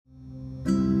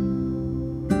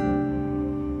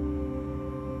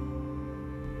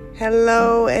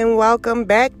Hello and welcome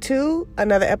back to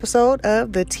another episode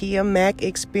of the Tia Mac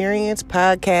Experience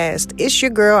podcast. It's your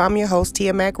girl. I'm your host,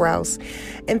 Tia Mac Rouse.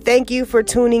 And thank you for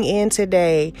tuning in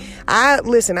today. I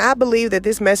believe that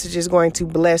this message is going to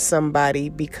bless somebody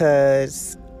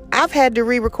because I've had to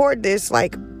re-record this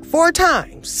like 4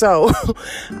 times. So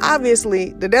obviously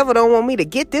the devil don't want me to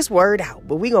get this word out,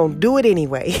 but we're going to do it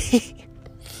anyway.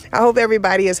 I hope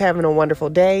everybody is having a wonderful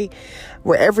day.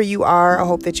 Wherever you are, I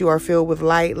hope that you are filled with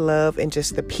light, love, and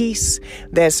just the peace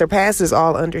that surpasses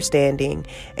all understanding.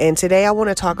 And today I want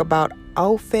to talk about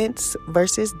offense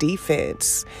versus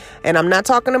defense. And I'm not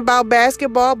talking about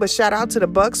basketball, but shout out to the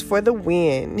Bucks for the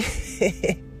win.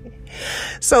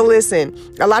 So listen,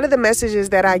 a lot of the messages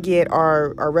that I get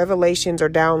are revelations or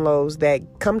downloads that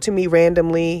come to me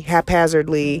randomly,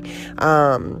 haphazardly.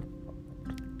 And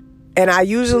I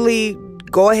usually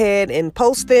go ahead and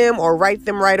post them or write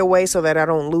them right away so that I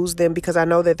don't lose them, because I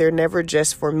know that they're never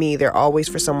just for me. They're always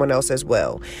for someone else as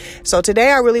well. So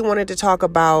today I really wanted to talk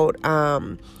about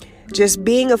just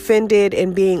being offended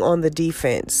and being on the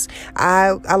defense.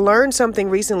 I learned something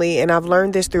recently, and I've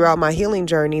learned this throughout my healing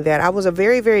journey, that I was a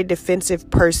very, very defensive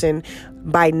person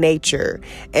by nature.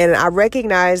 And I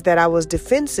recognized that I was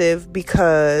defensive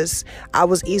because I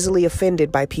was easily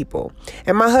offended by people.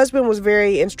 And my husband was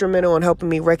very instrumental in helping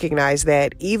me recognize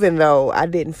that, even though I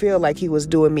didn't feel like he was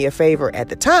doing me a favor at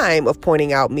the time of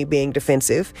pointing out me being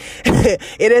defensive.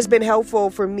 It has been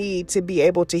helpful for me to be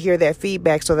able to hear that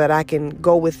feedback so that I can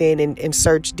go within and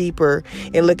search deeper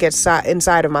and look at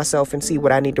inside of myself and see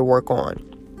what I need to work on.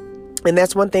 And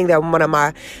that's one thing that one of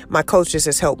my coaches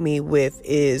has helped me with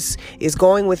is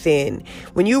going within.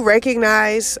 When you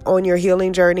recognize on your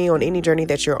healing journey, on any journey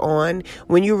that you're on,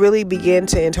 when you really begin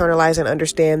to internalize and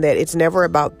understand that it's never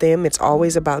about them, it's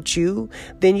always about you,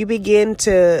 then you begin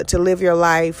to live your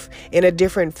life in a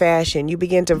different fashion. You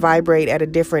begin to vibrate at a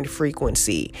different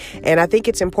frequency. And I think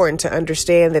it's important to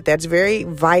understand that that's very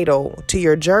vital to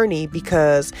your journey,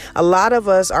 because a lot of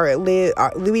us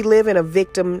we live in a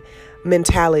victim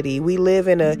mentality. We live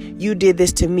in a, you did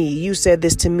this to me, you said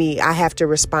this to me, I have to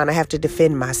respond, I have to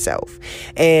defend myself.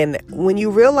 And when you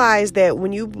realize that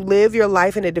when you live your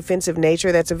life in a defensive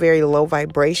nature, that's a very low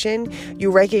vibration,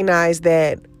 you recognize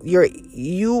that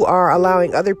you are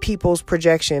allowing other people's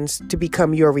projections to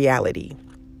become your reality.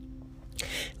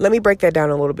 Let me break that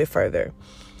down a little bit further.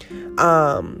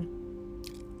 I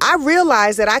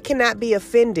realize that I cannot be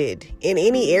offended in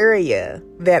any area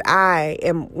that I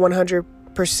am 100%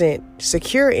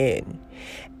 secure in.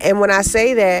 And when I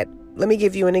say that, let me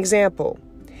give you an example.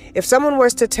 If someone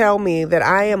was to tell me that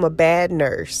I am a bad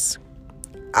nurse,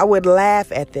 I would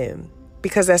laugh at them,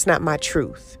 because that's not my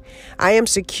truth. I am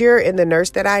secure in the nurse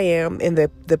that I am, in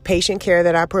the patient care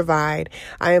that I provide.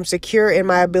 I am secure in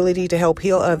my ability to help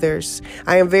heal others.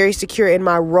 I am very secure in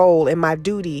my role and my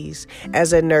duties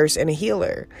as a nurse and a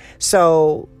healer.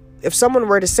 So if someone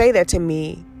were to say that to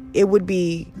me, it would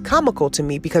be comical to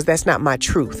me, because that's not my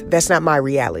truth. That's not my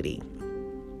reality.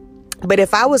 But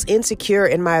if I was insecure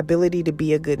in my ability to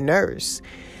be a good nurse,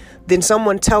 then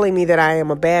someone telling me that I am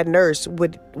a bad nurse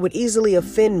would easily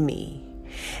offend me.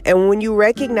 And when you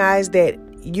recognize that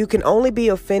you can only be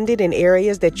offended in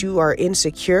areas that you are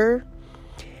insecure,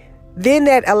 then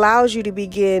that allows you to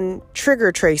begin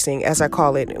trigger tracing, as I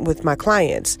call it with my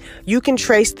clients. You can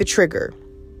trace the trigger.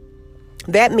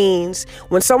 That means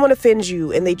when someone offends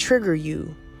you and they trigger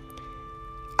you,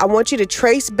 I want you to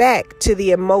trace back to the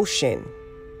emotion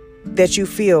that you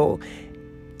feel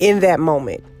in that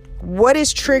moment. What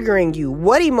is triggering you?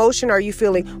 What emotion are you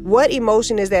feeling? What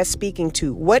emotion is that speaking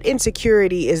to? What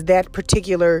insecurity is that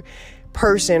particular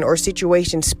person or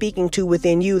situation speaking to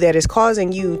within you that is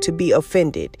causing you to be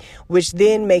offended, which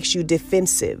then makes you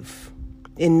defensive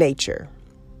in nature?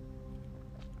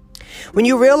 When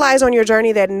you realize on your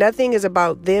journey that nothing is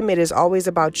about them, it is always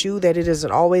about you, that it is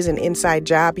always an inside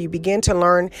job, you begin to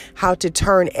learn how to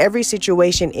turn every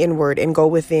situation inward and go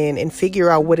within and figure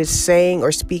out what it's saying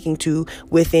or speaking to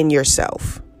within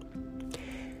yourself.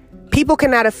 People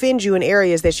cannot offend you in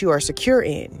areas that you are secure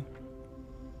in.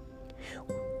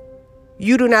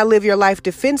 You do not live your life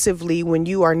defensively when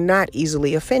you are not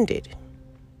easily offended.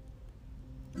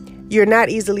 You're not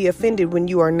easily offended when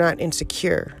you are not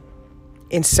insecure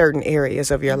in certain areas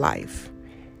of your life.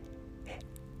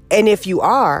 And if you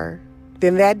are,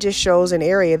 then that just shows an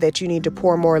area that you need to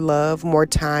pour more love, more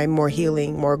time, more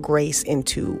healing, more grace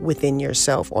into within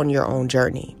yourself on your own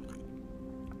journey.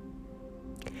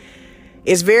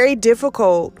 It's very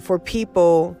difficult for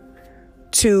people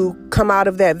to come out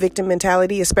of that victim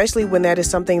mentality, especially when that is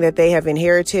something that they have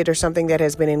inherited or something that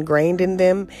has been ingrained in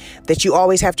them, that you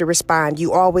always have to respond,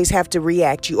 you always have to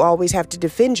react, you always have to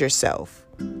defend yourself.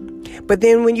 But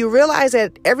then when you realize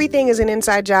that everything is an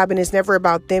inside job and it's never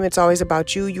about them, it's always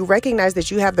about you, you recognize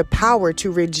that you have the power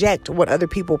to reject what other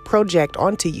people project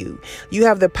onto you. You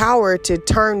have the power to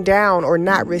turn down or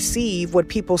not receive what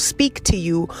people speak to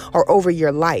you or over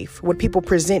your life, what people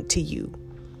present to you.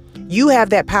 You have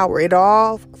that power. It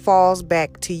all falls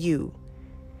back to you.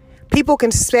 People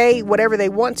can say whatever they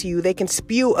want to you. They can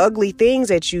spew ugly things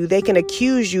at you. They can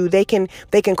accuse you. They can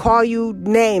call you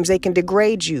names. They can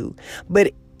degrade you.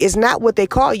 But it's not what they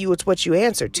call you. It's what you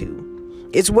answer to.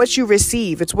 It's what you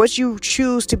receive. It's what you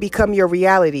choose to become your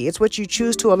reality. It's what you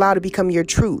choose to allow to become your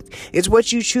truth. It's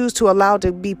what you choose to allow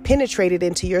to be penetrated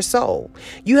into your soul.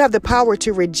 You have the power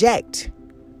to reject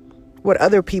what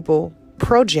other people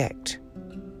project.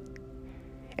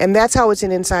 And that's how it's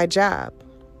an inside job.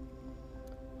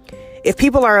 If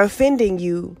people are offending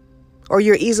you or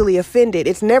you're easily offended,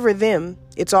 it's never them.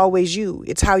 It's always you.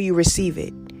 It's how you receive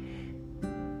it.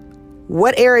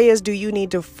 What areas do you need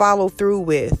to follow through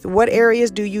with? What areas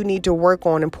do you need to work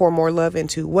on and pour more love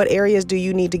into? What areas do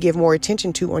you need to give more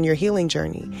attention to on your healing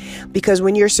journey? Because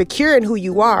when you're secure in who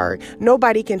you are,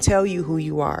 nobody can tell you who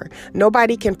you are.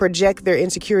 Nobody can project their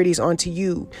insecurities onto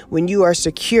you when you are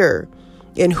secure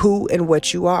in who and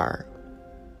what you are.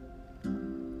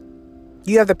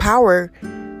 You have the power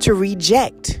to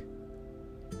reject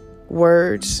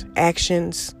words,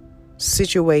 actions,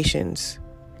 situations.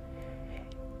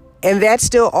 And that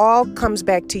still all comes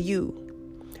back to you.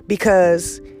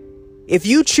 Because if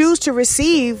you choose to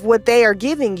receive what they are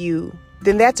giving you,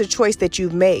 then that's a choice that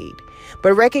you've made.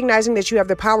 But recognizing that you have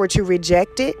the power to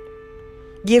reject it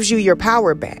gives you your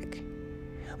power back.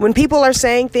 When people are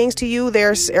saying things to you,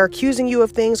 they're accusing you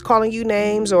of things, calling you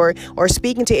names, or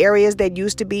speaking to areas that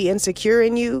used to be insecure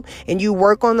in you, and you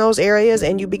work on those areas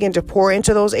and you begin to pour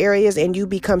into those areas and you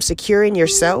become secure in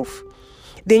yourself,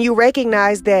 then you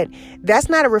recognize that that's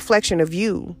not a reflection of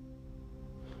you.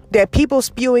 That people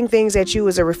spewing things at you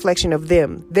is a reflection of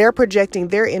them. They're projecting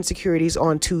their insecurities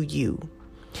onto you.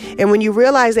 And when you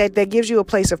realize that, that gives you a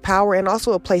place of power and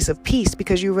also a place of peace,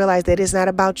 because you realize that it's not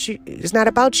about you. It's not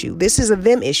about you. This is a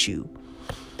them issue.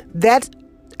 Those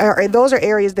are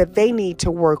areas that they need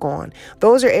to work on.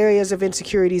 Those are areas of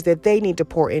insecurities that they need to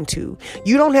pour into.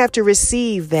 You don't have to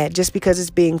receive that just because it's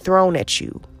being thrown at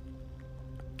you.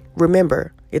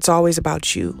 Remember, it's always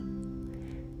about you.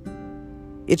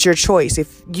 It's your choice.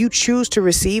 If you choose to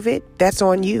receive it, that's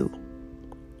on you.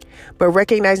 But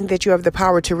recognizing that you have the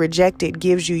power to reject it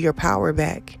gives you your power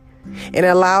back and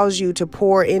allows you to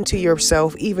pour into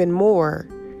yourself even more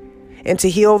and to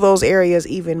heal those areas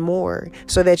even more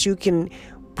so that you can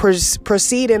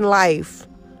proceed in life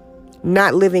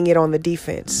not living it on the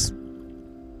defense.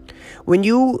 When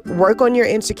you work on your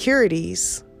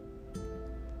insecurities,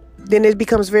 then it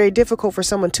becomes very difficult for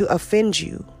someone to offend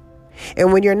you.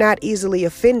 And when you're not easily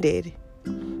offended,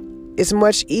 it's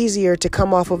much easier to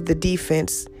come off of the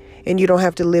defense, and you don't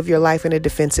have to live your life in a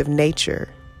defensive nature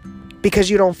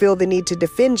because you don't feel the need to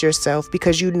defend yourself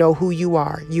because you know who you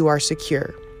are. You are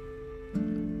secure.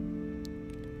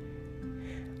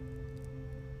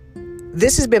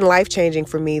 This has been life-changing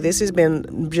for me. This has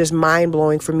been just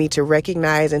mind-blowing for me to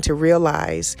recognize and to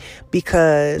realize,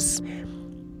 because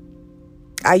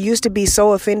I used to be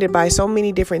so offended by so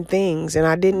many different things, and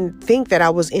I didn't think that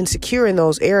I was insecure in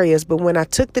those areas. But when I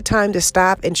took the time to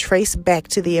stop and trace back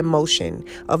to the emotion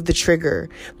of the trigger,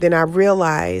 then I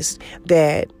realized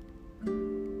that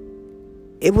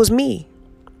it was me.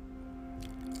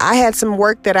 I had some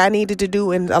work that I needed to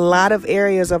do in a lot of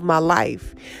areas of my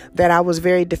life that I was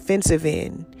very defensive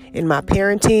in my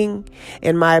parenting,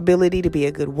 in my ability to be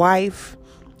a good wife,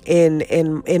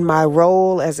 in my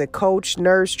role as a coach,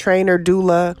 nurse, trainer,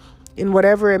 doula, in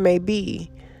whatever it may be.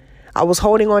 I was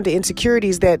holding on to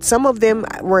insecurities that some of them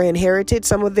were inherited.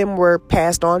 Some of them were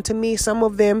passed on to me. Some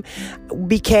of them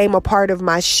became a part of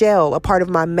my shell, a part of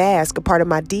my mask, a part of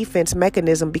my defense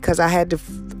mechanism, because I had to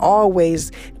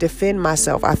always defend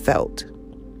myself, I felt.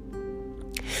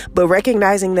 But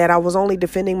recognizing that I was only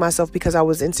defending myself because I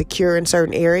was insecure in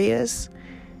certain areas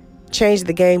changed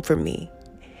the game for me.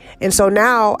 And so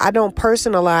now I don't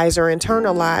personalize or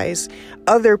internalize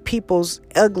other people's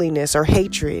ugliness or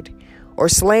hatred or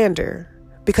slander,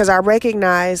 because I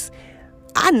recognize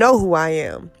I know who I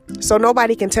am. So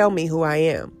nobody can tell me who I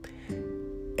am.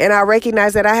 And I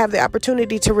recognize that I have the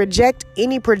opportunity to reject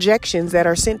any projections that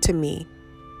are sent to me.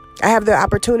 I have the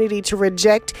opportunity to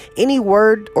reject any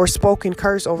word or spoken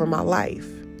curse over my life,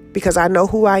 because I know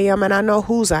who I am and I know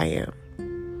whose I am.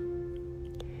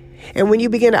 And when you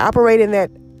begin to operate in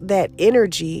that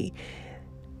energy,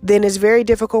 then it's very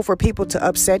difficult for people to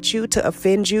upset you, to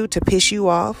offend you, to piss you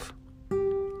off.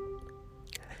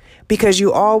 Because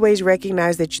you always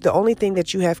recognize that the only thing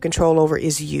that you have control over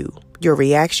is you, your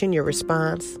reaction, your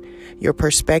response, your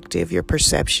perspective, your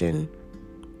perception,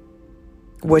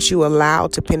 what you allow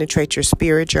to penetrate your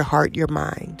spirit, your heart, your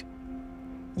mind.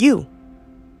 You.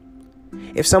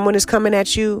 If someone is coming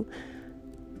at you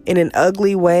in an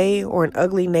ugly way or an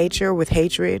ugly nature, with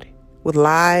hatred, with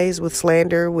lies, with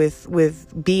slander, with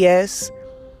BS,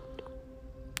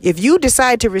 if you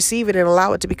decide to receive it and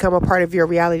allow it to become a part of your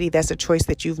reality, that's a choice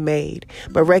that you've made.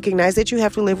 But recognize that you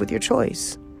have to live with your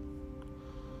choice.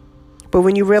 But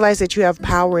when you realize that you have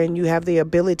power and you have the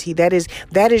ability, that is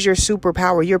your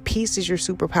superpower. Your peace is your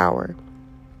superpower.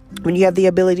 When you have the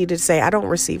ability to say, I don't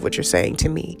receive what you're saying to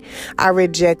me. I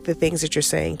reject the things that you're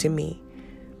saying to me.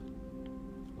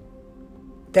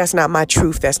 That's not my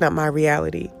truth. That's not my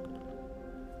reality.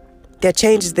 That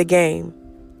changes the game.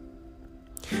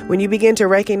 When you begin to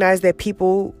recognize that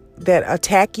people that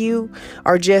attack you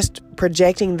are just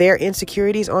projecting their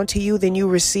insecurities onto you, then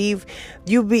you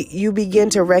begin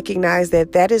to recognize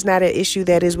that is not an issue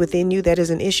that is within you. That is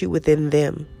an issue within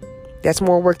them. That's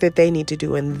more work that they need to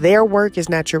do. And their work is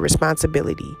not your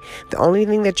responsibility. The only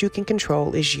thing that you can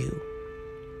control is you.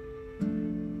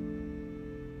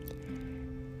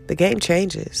 The game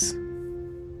changes.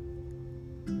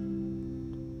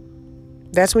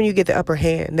 That's when you get the upper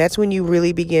hand. That's when you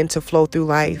really begin to flow through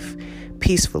life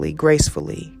peacefully,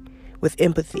 gracefully, with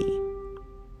empathy.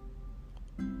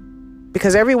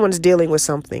 Because everyone's dealing with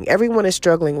something. Everyone is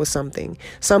struggling with something.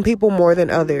 Some people more than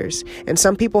others. And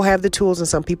some people have the tools and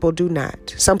some people do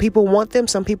not. Some people want them,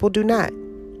 some people do not.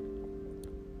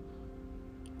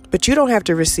 But you don't have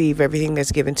to receive everything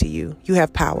that's given to you. You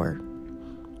have power.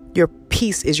 Your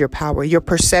peace is your power. Your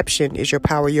perception is your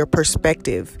power. Your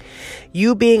perspective.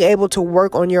 You being able to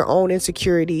work on your own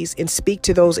insecurities and speak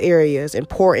to those areas and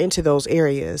pour into those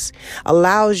areas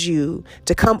allows you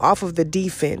to come off of the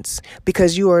defense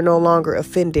because you are no longer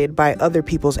offended by other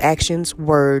people's actions,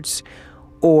 words,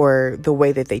 or the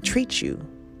way that they treat you.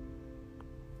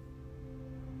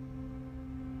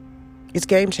 It's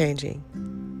game changing.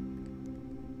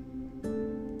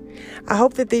 I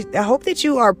hope that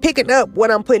you are picking up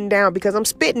what I'm putting down because I'm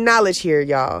spitting knowledge here,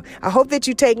 y'all. I hope that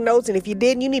you take notes. And if you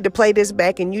didn't, you need to play this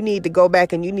back and you need to go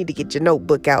back and you need to get your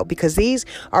notebook out because these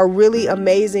are really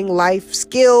amazing life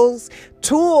skills,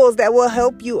 tools that will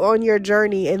help you on your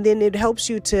journey. And then it helps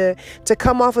you to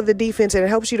come off of the defense and it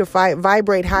helps you to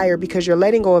vibrate higher because you're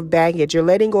letting go of baggage. You're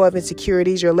letting go of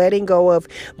insecurities. You're letting go of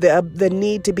the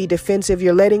need to be defensive.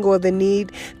 You're letting go of the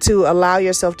need to allow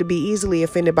yourself to be easily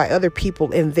offended by other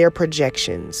people and their projections.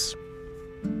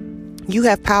 You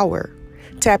have power.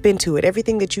 Tap into it.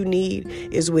 Everything that you need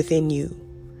is within you.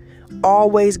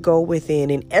 Always go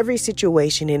within. In every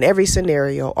situation, in every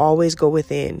scenario, always go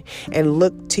within and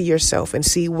look to yourself and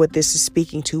see what this is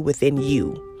speaking to within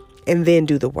you, and then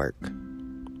do the work.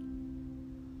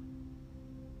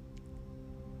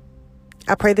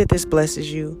 I pray that this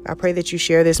blesses you. I pray that you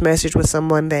share this message with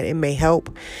someone that it may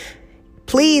help.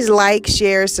 Please like,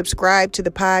 share, subscribe to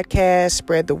the podcast,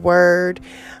 spread the word.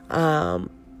 I'm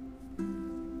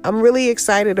really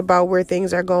excited about where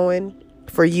things are going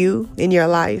for you in your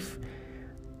life.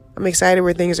 I'm excited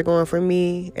where things are going for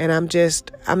me, and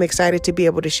I'm excited to be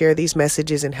able to share these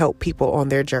messages and help people on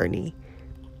their journey.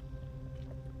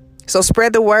 So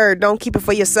spread the word. Don't keep it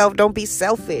for yourself. Don't be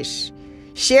selfish.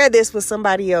 Share this with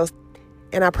somebody else,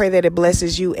 and I pray that it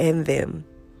blesses you and them.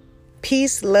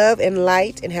 Peace, love, and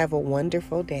light, and have a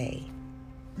wonderful day.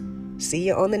 See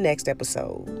you on the next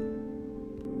episode.